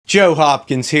Joe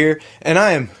Hopkins here, and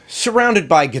I am surrounded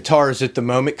by guitars at the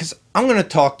moment because I'm going to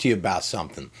talk to you about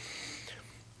something.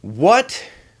 What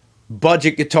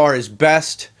budget guitar is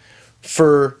best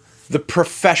for the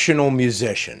professional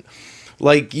musician?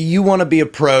 Like, you want to be a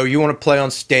pro, you want to play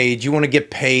on stage, you want to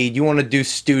get paid, you want to do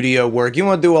studio work, you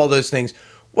want to do all those things.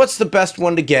 What's the best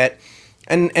one to get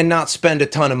and not spend a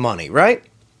ton of money, right?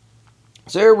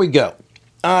 So here we go.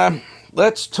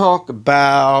 Let's talk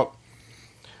about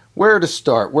where to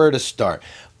start.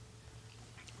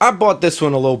 I bought this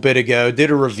one a little bit ago, did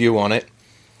a review on it.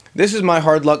 This is my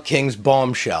Hard Luck Kings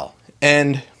Bombshell,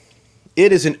 and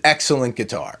it is an excellent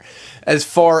guitar. As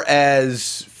far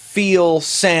as feel,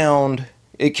 sound,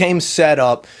 it came set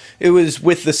up. It was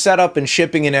with the setup and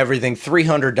shipping and everything,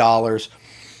 $300.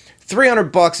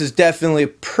 $300 is definitely a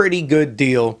pretty good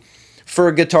deal for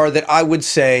a guitar that I would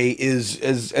say is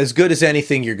as good as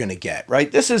anything you're going to get, right?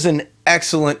 This is an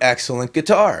excellent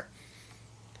guitar.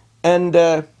 And,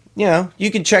 you know,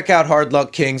 you can check out Hard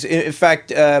Luck Kings. In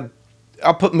fact,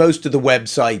 I'll put most of the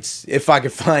websites, if I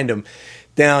could find them,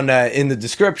 down in the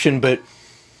description. But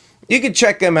you can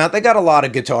check them out. They got a lot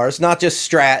of guitars, not just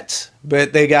Strats,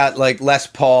 but they got, like, Les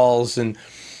Pauls and,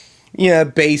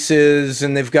 basses,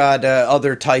 and they've got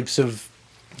other types of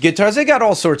guitars. They got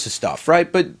all sorts of stuff,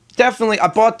 right? But definitely, I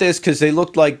bought this because they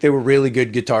looked like they were really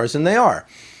good guitars, and they are.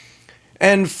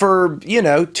 And for,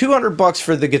 $200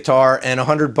 for the guitar and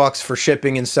 $100 for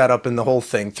shipping and setup and the whole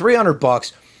thing,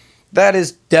 $300, that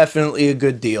is definitely a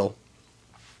good deal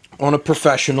on a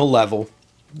professional level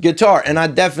guitar. And I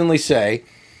definitely say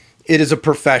it is a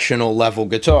professional level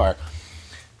guitar.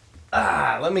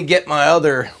 Let me get my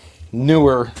other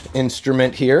newer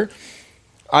instrument here.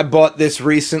 I bought this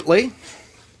recently.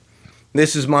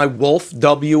 This is my Wolf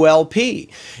WLP.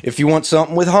 If you want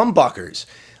something with humbuckers,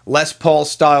 Les Paul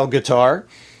style guitar.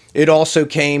 It also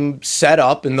came set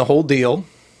up in the whole deal,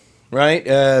 right?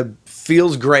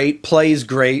 Feels great, plays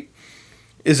great,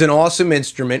 is an awesome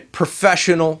instrument,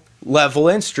 professional level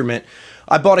instrument.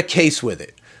 I bought a case with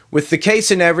it. With the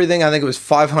case and everything, I think it was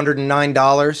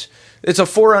 $509. It's a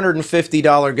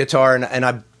 $450 guitar, and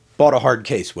I bought a hard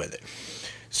case with it.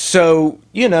 So,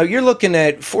 you're looking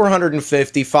at $450,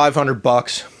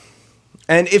 $500.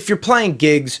 And if you're playing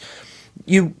gigs,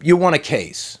 you want a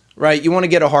case, right? You want to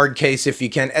get a hard case if you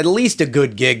can, at least a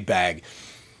good gig bag.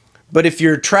 But if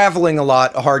you're traveling a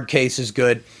lot, a hard case is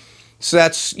good. So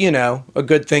that's, a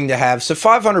good thing to have. So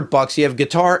 $500, you have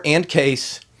guitar and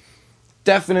case.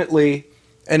 Definitely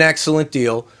an excellent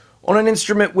deal on an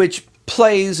instrument which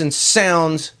plays and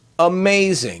sounds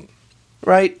amazing,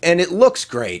 right? And it looks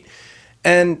great.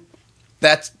 And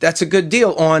that's a good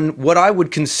deal on what I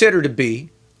would consider to be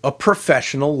a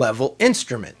professional level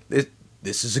instrument.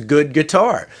 This is a good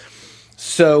guitar.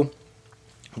 So,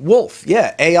 Wolf,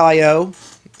 yeah, AIO.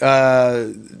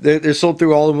 They're sold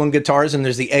through all-in-one guitars, and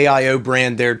there's the AIO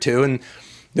brand there too, and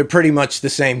they're pretty much the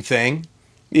same thing,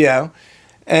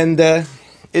 And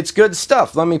it's good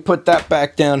stuff. Let me put that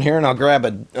back down here, and I'll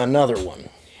grab another one.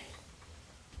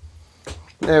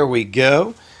 There we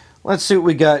go. Let's see what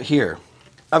we got here.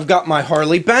 I've got my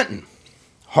Harley Benton.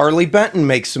 Harley Benton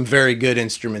makes some very good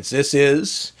instruments. This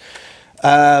is,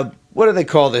 what do they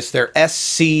call this? Their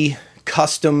SC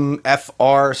Custom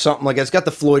FR, something like that. It's got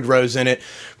the Floyd Rose in it,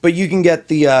 but you can get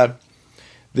their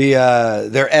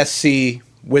SC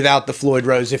without the Floyd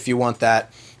Rose if you want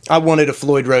that. I wanted a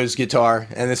Floyd Rose guitar,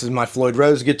 and this is my Floyd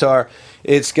Rose guitar.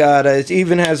 It's got, it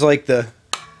even has like the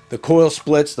coil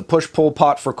splits, the push-pull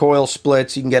pot for coil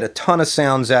splits. You can get a ton of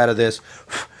sounds out of this.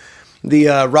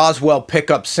 The Roswell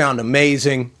pickups sound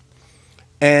amazing.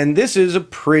 And this is a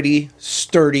pretty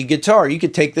sturdy guitar. You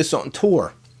could take this on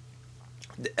tour.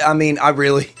 I mean, I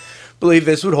really believe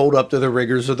this would hold up to the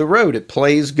rigors of the road. It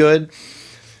plays good.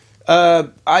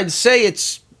 I'd say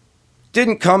it's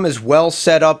didn't come as well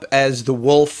set up as the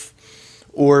Wolf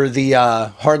or the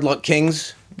Hard Luck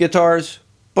Kings guitars,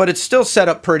 but it's still set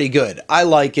up pretty good. I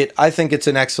like it. I think it's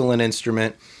an excellent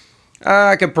instrument.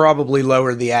 I could probably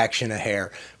lower the action a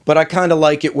hair, but I kind of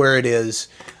like it where it is,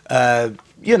 But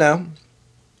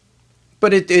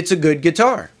it's a good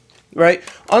guitar, right?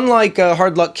 Unlike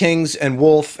Hard Luck Kings and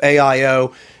Wolf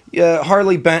AIO,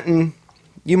 Harley Benton,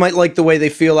 you might like the way they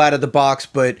feel out of the box,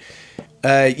 but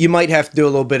you might have to do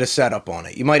a little bit of setup on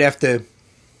it. You might have to,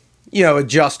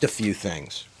 adjust a few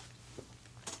things.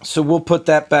 So we'll put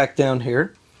that back down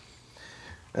here,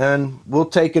 and we'll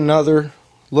take another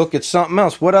look at something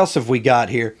else. What else have we got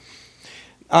here?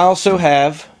 I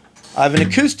have an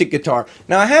acoustic guitar.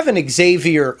 Now, I have an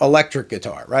Xavier electric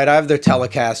guitar, right? I have their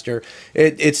Telecaster.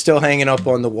 It's still hanging up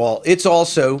on the wall. It's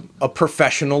also a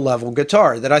professional level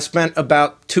guitar that I spent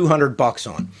about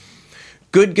 $200 on.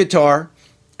 Good guitar,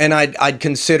 and I'd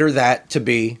consider that to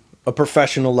be a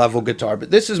professional level guitar. But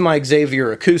this is my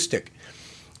Xavier acoustic.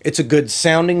 It's a good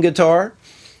sounding guitar.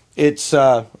 It's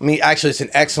actually it's an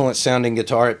excellent sounding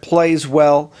guitar. It plays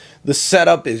well. The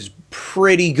setup is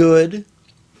pretty good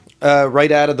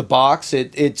right out of the box.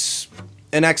 It's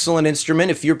an excellent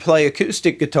instrument. If you play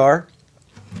acoustic guitar,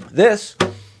 this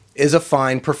is a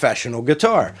fine professional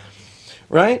guitar,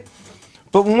 right?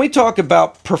 But when we talk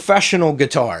about professional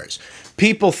guitars,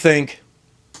 people think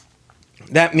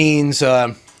that means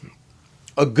a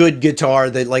good guitar,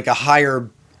 that like a higher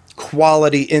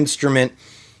quality instrument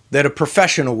that a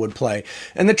professional would play.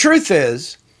 And the truth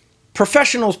is,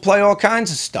 professionals play all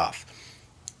kinds of stuff.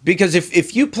 Because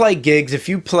if you play gigs, if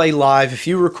you play live, if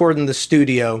you record in the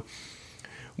studio,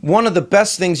 one of the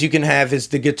best things you can have is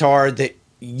the guitar that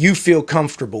you feel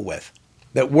comfortable with,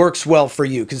 that works well for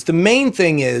you. Because the main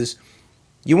thing is,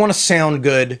 you want to sound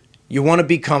good, you want to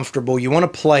be comfortable, you want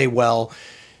to play well.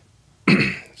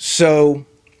 So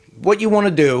what you want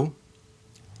to do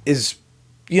is,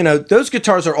 you know, those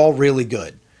guitars are all really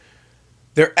good.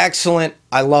 They're excellent.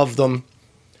 I love them.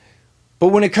 But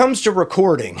when it comes to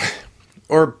recording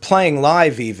or playing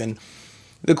live even,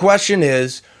 the question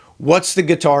is, what's the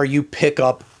guitar you pick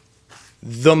up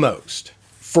the most?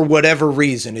 For whatever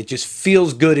reason, it just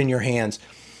feels good in your hands.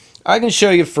 I can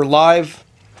show you for live,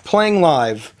 playing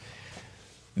live,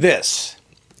 this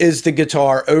is the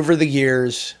guitar over the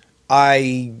years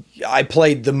I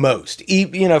played the most.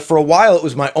 You know, for a while it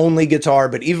was my only guitar,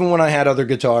 but even when I had other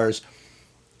guitars,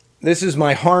 this is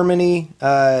my Harmony,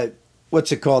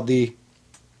 what's it called? The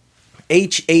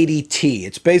H80T.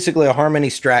 It's basically a Harmony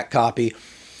Strat copy.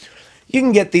 You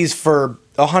can get these for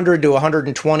 $100 to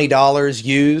 $120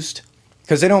 used,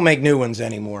 because they don't make new ones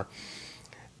anymore.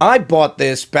 I bought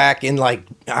this back in, like,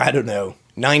 I don't know,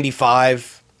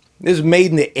 95. This was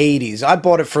made in the 80s. I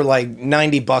bought it for like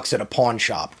 90 bucks at a pawn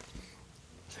shop.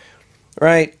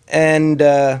 Right? And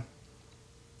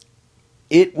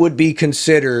it would be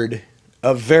considered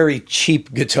a very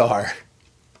cheap guitar.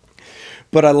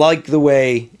 But I like the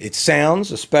way it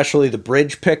sounds, especially the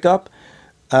bridge pickup.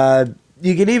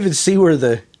 You can even see where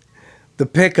the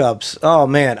pickups, oh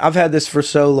man, I've had this for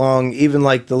so long, even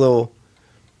like the little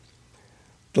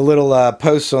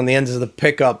posts on the ends of the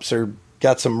pickups are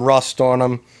got some rust on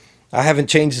them. I haven't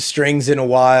changed the strings in a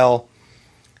while.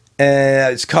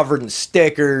 It's covered in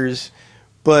stickers.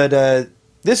 But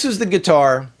this is the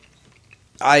guitar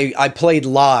I played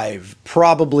live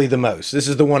probably the most. This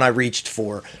is the one I reached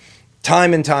for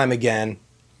time and time again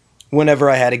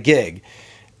whenever I had a gig.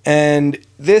 And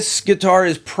this guitar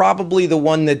is probably the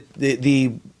one that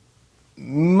the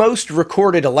most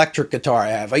recorded electric guitar I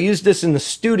have. I use this in the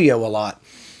studio a lot.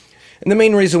 And the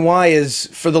main reason why is,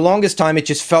 for the longest time, it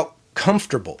just felt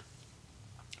comfortable.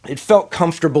 It felt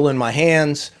comfortable in my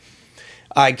hands.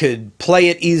 I could play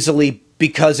it easily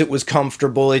because it was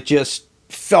comfortable. It just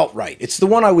felt right. It's the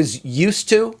one I was used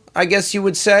to, I guess you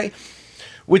would say,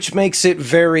 which makes it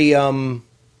very,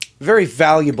 very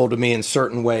valuable to me in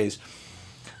certain ways.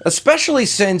 Especially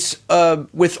since,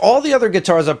 with all the other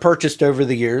guitars I've purchased over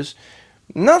the years,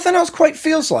 nothing else quite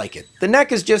feels like it. The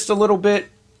neck is just a little bit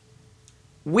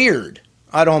weird,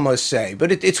 I'd almost say.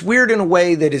 But it's weird in a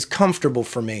way that is comfortable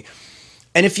for me.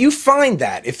 And if you find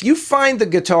that, if you find the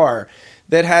guitar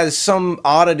that has some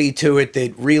oddity to it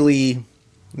that really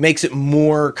makes it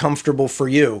more comfortable for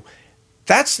you,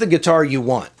 that's the guitar you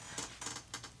want.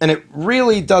 And it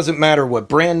really doesn't matter what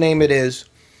brand name it is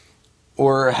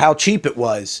or how cheap it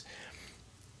was.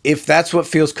 If that's what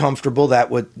feels comfortable,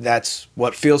 that's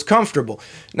what feels comfortable.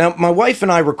 Now, my wife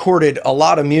and I recorded a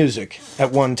lot of music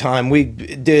at one time. We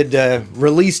did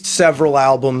released several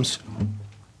albums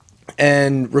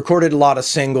and recorded a lot of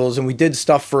singles, and we did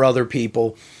stuff for other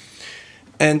people.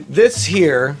 And this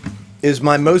here is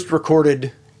my most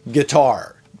recorded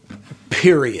guitar,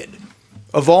 period.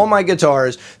 Of all my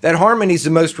guitars, that Harmony's the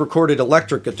most recorded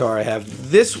electric guitar I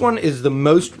have. This one is the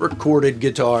most recorded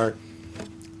guitar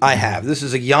I have. This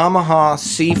is a Yamaha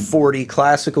C40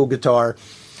 classical guitar.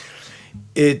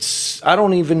 I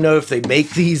don't even know if they make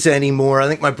these anymore. I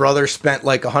think my brother spent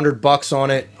like $100 on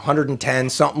it, 110,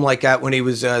 something like that, when he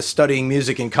was studying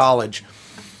music in college.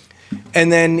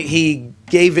 And then he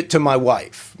gave it to my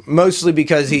wife, mostly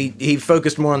because he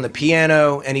focused more on the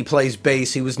piano and he plays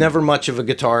bass. He was never much of a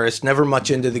guitarist, never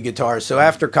much into the guitar. So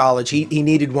after college, he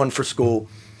needed one for school.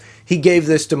 He gave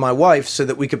this to my wife so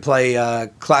that we could play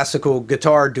classical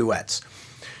guitar duets.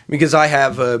 Because I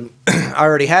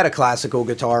already had a classical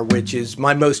guitar, which is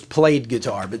my most played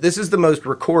guitar. But this is the most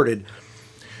recorded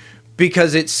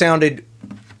because it sounded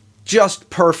just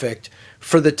perfect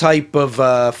for the type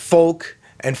of folk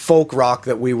and folk rock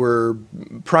that we were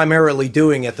primarily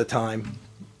doing at the time.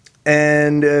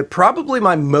 And probably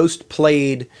my most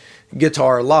played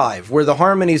guitar live, where the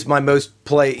harmony's my most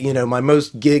my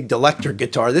most gigged electric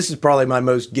guitar. This is probably my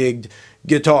most gigged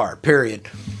guitar, period.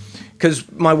 Because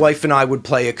my wife and I would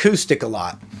play acoustic a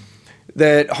lot.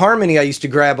 That harmony I used to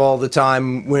grab all the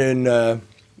time when I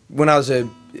was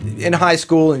in high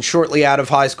school and shortly out of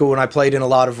high school, when I played in a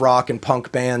lot of rock and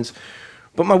punk bands.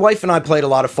 But my wife and I played a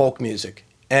lot of folk music,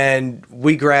 and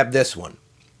we grabbed this one.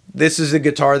 This is a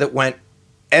guitar that went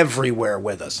everywhere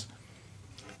with us.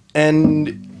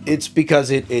 And it's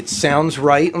because it sounds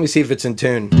right. Let me see if it's in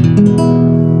tune.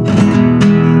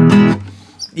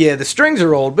 Yeah, the strings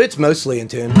are old, but it's mostly in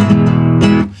tune.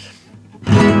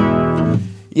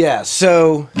 Yeah,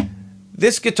 so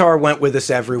this guitar went with us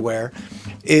everywhere.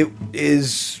 It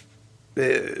is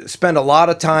spent a lot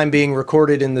of time being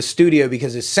recorded in the studio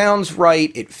because it sounds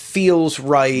right, it feels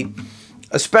right.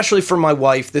 Especially for my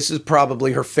wife, this is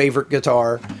probably her favorite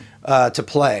guitar to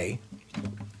play.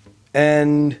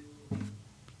 And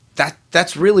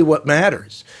that's really what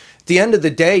matters. At the end of the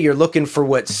day, you're looking for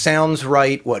what sounds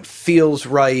right, what feels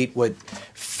right, what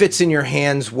fits in your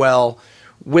hands well,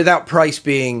 without price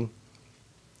being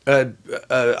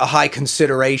a high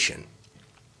consideration.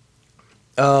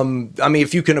 I mean,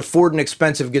 if you can afford an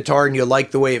expensive guitar and you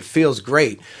like the way it feels,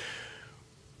 great.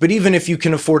 But even if you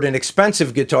can afford an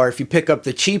expensive guitar, if you pick up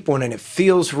the cheap one and it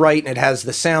feels right and it has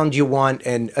the sound you want,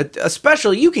 and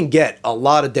especially you can get a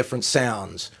lot of different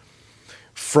sounds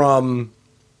from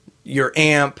your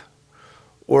amp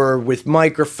or with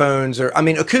microphones, or I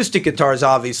mean, acoustic guitars,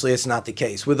 obviously it's not the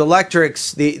case. With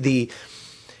electrics, the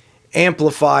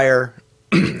amplifier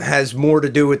has more to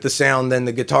do with the sound than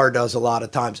the guitar does a lot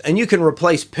of times. And you can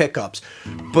replace pickups,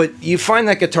 but you find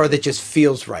that guitar that just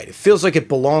feels right. It feels like it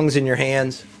belongs in your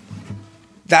hands.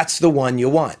 That's the one you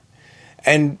want.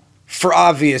 And for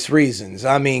obvious reasons.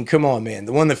 I mean, come on, man.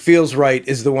 The one that feels right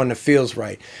is the one that feels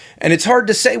right. And it's hard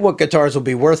to say what guitars will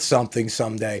be worth something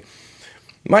someday.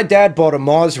 My dad bought a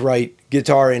Maserite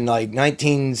guitar in like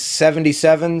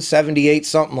 1977, 78,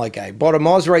 something like that. He bought a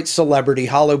Maserite Celebrity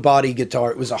hollow body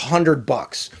guitar. It was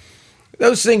 $100.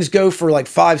 Those things go for like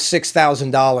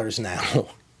 $5,000, $6,000 now.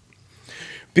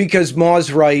 Because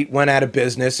Maserite went out of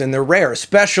business and they're rare.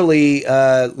 Especially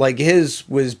like his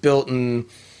was built in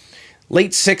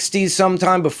late 60s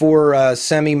sometime, before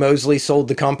Semi Mosley sold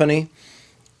the company.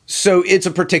 So it's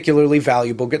a particularly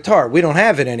valuable guitar. We don't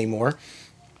have it anymore.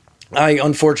 I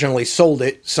unfortunately sold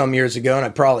it some years ago, and I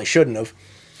probably shouldn't have.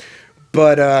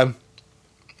 But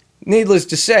needless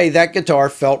to say, that guitar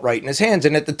felt right in his hands.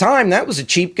 And at the time, that was a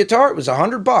cheap guitar. It was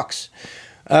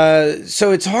 $100.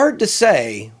 So it's hard to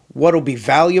say what'll be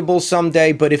valuable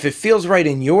someday, but if it feels right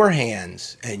in your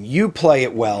hands and you play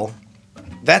it well,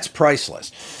 that's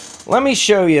priceless. Let me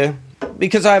show you,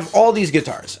 because I have all these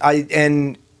guitars,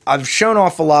 and I've shown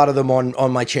off a lot of them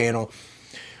on my channel.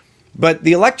 But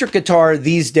the electric guitar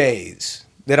these days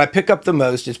that I pick up the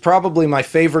most is probably my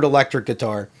favorite electric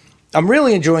guitar. I'm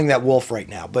really enjoying that Wolf right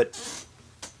now, but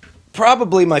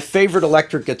probably my favorite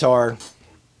electric guitar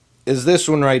is this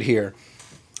one right here.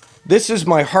 This is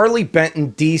my Harley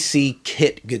Benton DC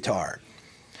kit guitar.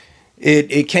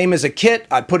 It came as a kit.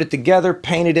 I put it together,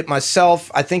 painted it myself.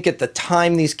 I think at the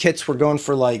time these kits were going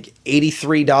for like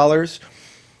 $83.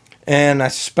 And I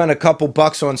spent a couple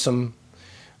bucks on some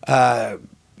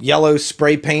yellow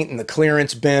spray paint in the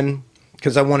clearance bin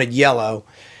because I wanted yellow.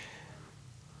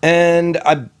 And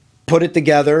I put it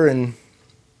together, and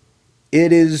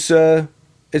it is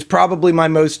it's probably my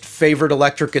most favorite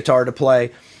electric guitar to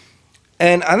play.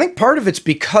 And I think part of it's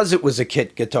because it was a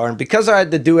kit guitar, and because I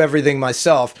had to do everything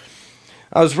myself,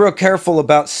 I was real careful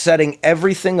about setting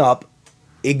everything up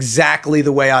exactly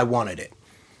the way I wanted it.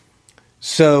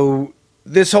 So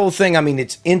this whole thing, I mean,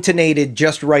 it's intonated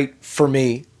just right for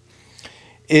me.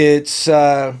 It's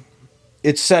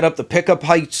set up, the pickup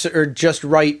heights are just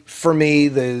right for me.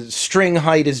 The string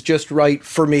height is just right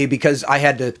for me because I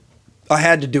had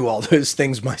to do all those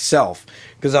things myself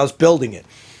because I was building it.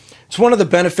 It's one of the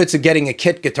benefits of getting a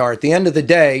kit guitar. At the end of the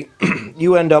day,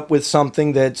 you end up with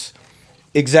something that's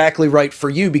exactly right for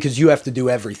you because you have to do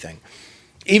everything.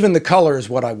 Even the color is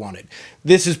what I wanted.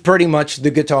 This is pretty much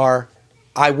the guitar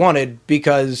I wanted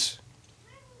because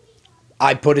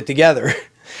I put it together.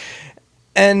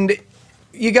 And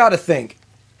you got to think,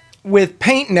 with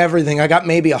paint and everything, I got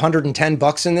maybe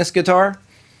 $110 in this guitar.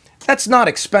 That's not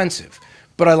expensive,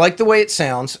 but I like the way it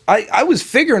sounds. I was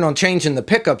figuring on changing the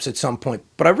pickups at some point,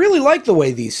 but I really like the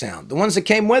way these sound, the ones that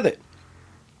came with it.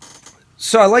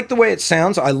 So I like the way it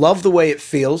sounds. I love the way it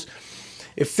feels.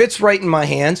 It fits right in my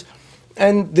hands,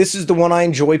 and this is the one I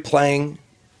enjoy playing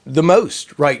the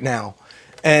most right now,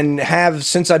 and have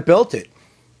since I built it.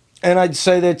 And I'd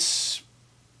say that's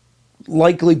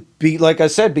likely be, like I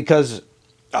said, because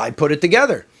I put it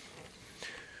together.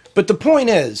 But the point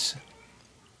is,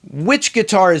 which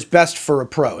guitar is best for a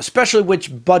pro, especially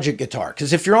which budget guitar?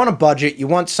 Because if you're on a budget, you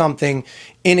want something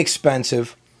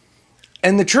inexpensive.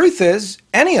 And the truth is,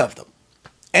 any of them.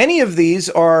 Any of these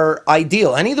are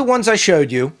ideal. Any of the ones I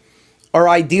showed you are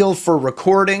ideal for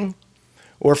recording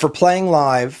or for playing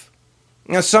live.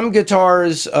 Now, some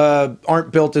guitars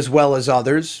aren't built as well as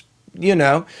others. You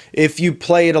know, if you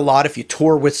play it a lot, if you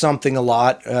tour with something a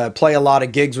lot, play a lot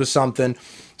of gigs with something,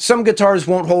 some guitars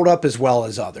won't hold up as well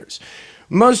as others.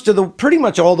 Pretty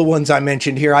much all the ones I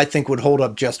mentioned here, I think would hold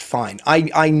up just fine.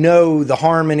 I know the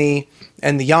Harmony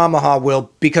and the Yamaha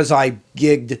will, because I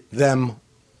gigged them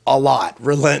a lot,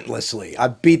 relentlessly. I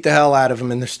beat the hell out of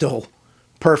them and they're still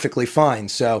perfectly fine.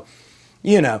 So,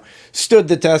 you know, stood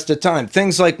the test of time.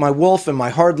 Things like my Wolf and my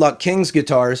Hard Luck Kings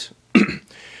guitars,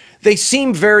 they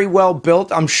seem very well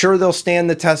built. I'm sure they'll stand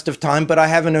the test of time, but I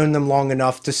haven't owned them long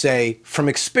enough to say from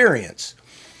experience.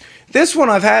 This one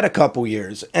I've had a couple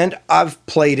years, and I've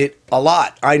played it a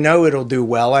lot. I know it'll do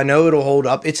well. I know it'll hold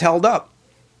up. It's held up.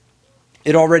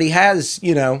 It already has,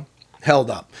 you know, held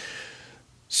up.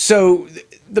 So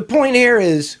the point here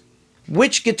is,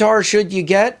 which guitar should you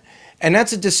get? And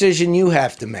that's a decision you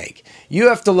have to make. You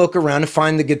have to look around and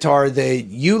find the guitar that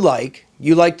you like.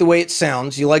 You like the way it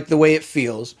sounds. You like the way it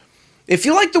feels. If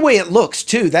you like the way it looks,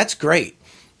 too, that's great.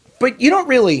 But you don't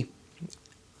really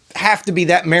have to be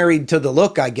that married to the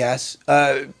look, I guess,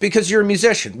 because you're a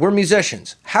musician. We're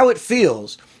musicians. How it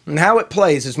feels and how it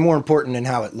plays is more important than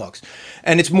how it looks.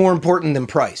 And it's more important than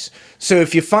price. So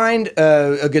if you find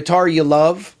a guitar you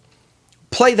love,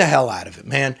 play the hell out of it,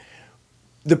 man.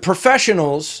 The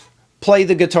professionals play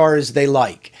the guitars they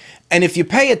like. And if you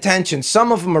pay attention,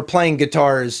 some of them are playing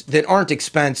guitars that aren't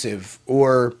expensive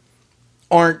or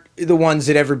aren't the ones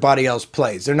that everybody else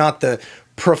plays. They're not the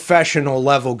professional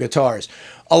level guitars.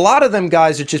 A lot of them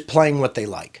guys are just playing what they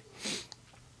like.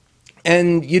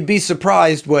 And you'd be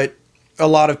surprised what a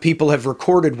lot of people have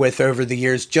recorded with over the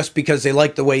years just because they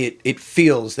like the way it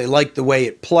feels. They like the way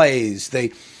it plays.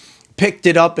 They picked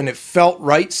it up and it felt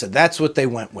right, so that's what they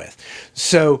went with.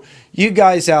 So you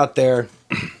guys out there,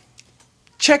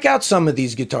 check out some of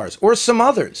these guitars or some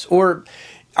others. Or,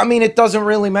 I mean, it doesn't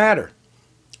really matter.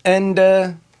 And,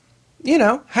 you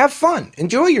know, have fun.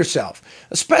 Enjoy yourself.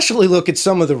 Especially look at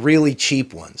some of the really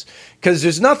cheap ones. Because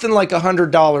there's nothing like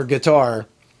 $100 guitar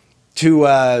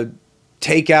to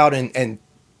take out and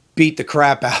beat the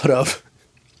crap out of.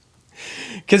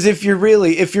 Because if you're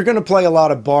going to play a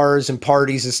lot of bars and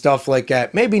parties and stuff like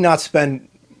that, maybe not spend,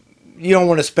 you don't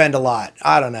want to spend a lot.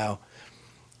 I don't know.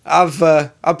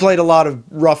 I've played a lot of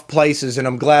rough places, and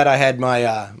I'm glad I had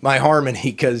my my Harmony,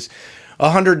 because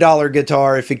 $100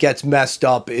 guitar, if it gets messed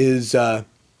up, is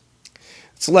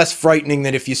it's less frightening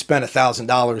than if you spent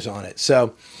 $1,000 on it.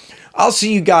 So I'll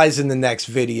see you guys in the next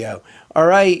video. All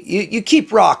right, you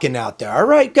keep rocking out there. All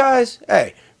right, guys.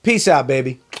 Hey, peace out,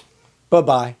 baby.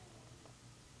 Bye-bye.